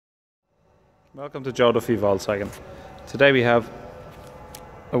Welcome to Duffy Volkswagen. Today we have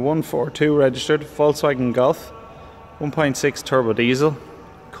a 142 registered Volkswagen Golf 1.6 turbo diesel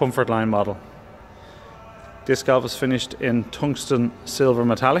comfort line model. This Golf is finished in tungsten silver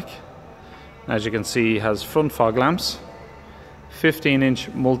metallic. As you can see, it has front fog lamps, 15-inch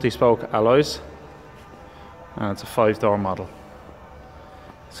multi-spoke alloys, and it's a 5-door model.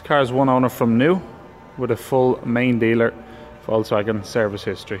 This car is one owner from new with a full main dealer Volkswagen service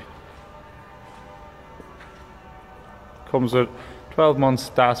history. Comes with 12 months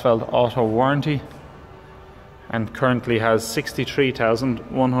Dasveld auto warranty and currently has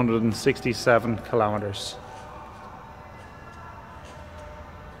 63,167 kilometers.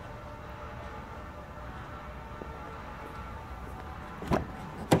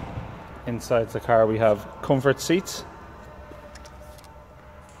 Inside the car we have comfort seats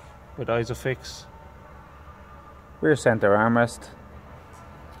with ISOFIX, rear center armrest,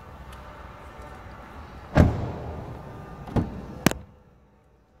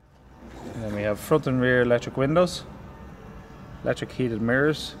 and then we have front and rear electric windows, electric heated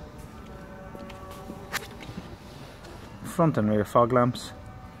mirrors, front and rear fog lamps,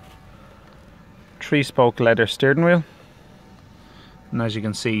 3-spoke leather steering wheel, and as you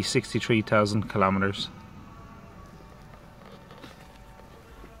can see, 63,000 kilometers.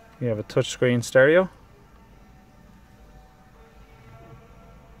 You have a touchscreen stereo,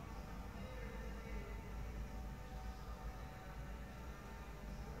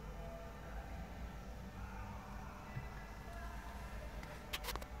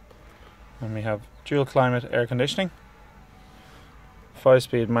 and we have dual climate air conditioning,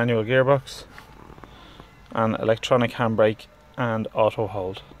 5-speed manual gearbox, and electronic handbrake and auto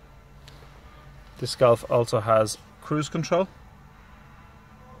hold. This Golf also has cruise control,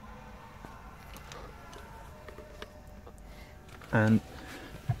 and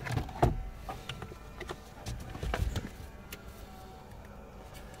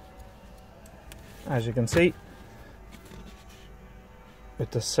as you can see, with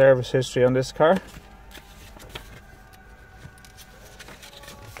the service history on this car,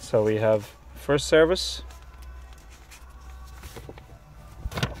 so we have first service,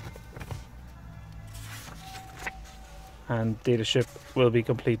 and dealership will be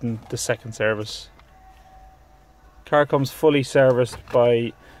completing the second service. Car comes fully serviced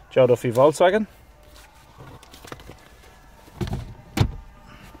by Duffy Volkswagen.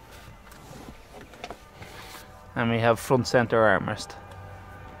 And we have front center armrest.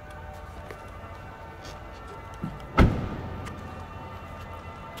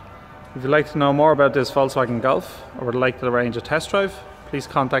 If you'd like to know more about this Volkswagen Golf or would like to arrange a test drive, please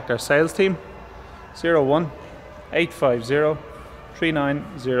contact our sales team 01 850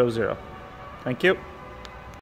 3900. Thank you.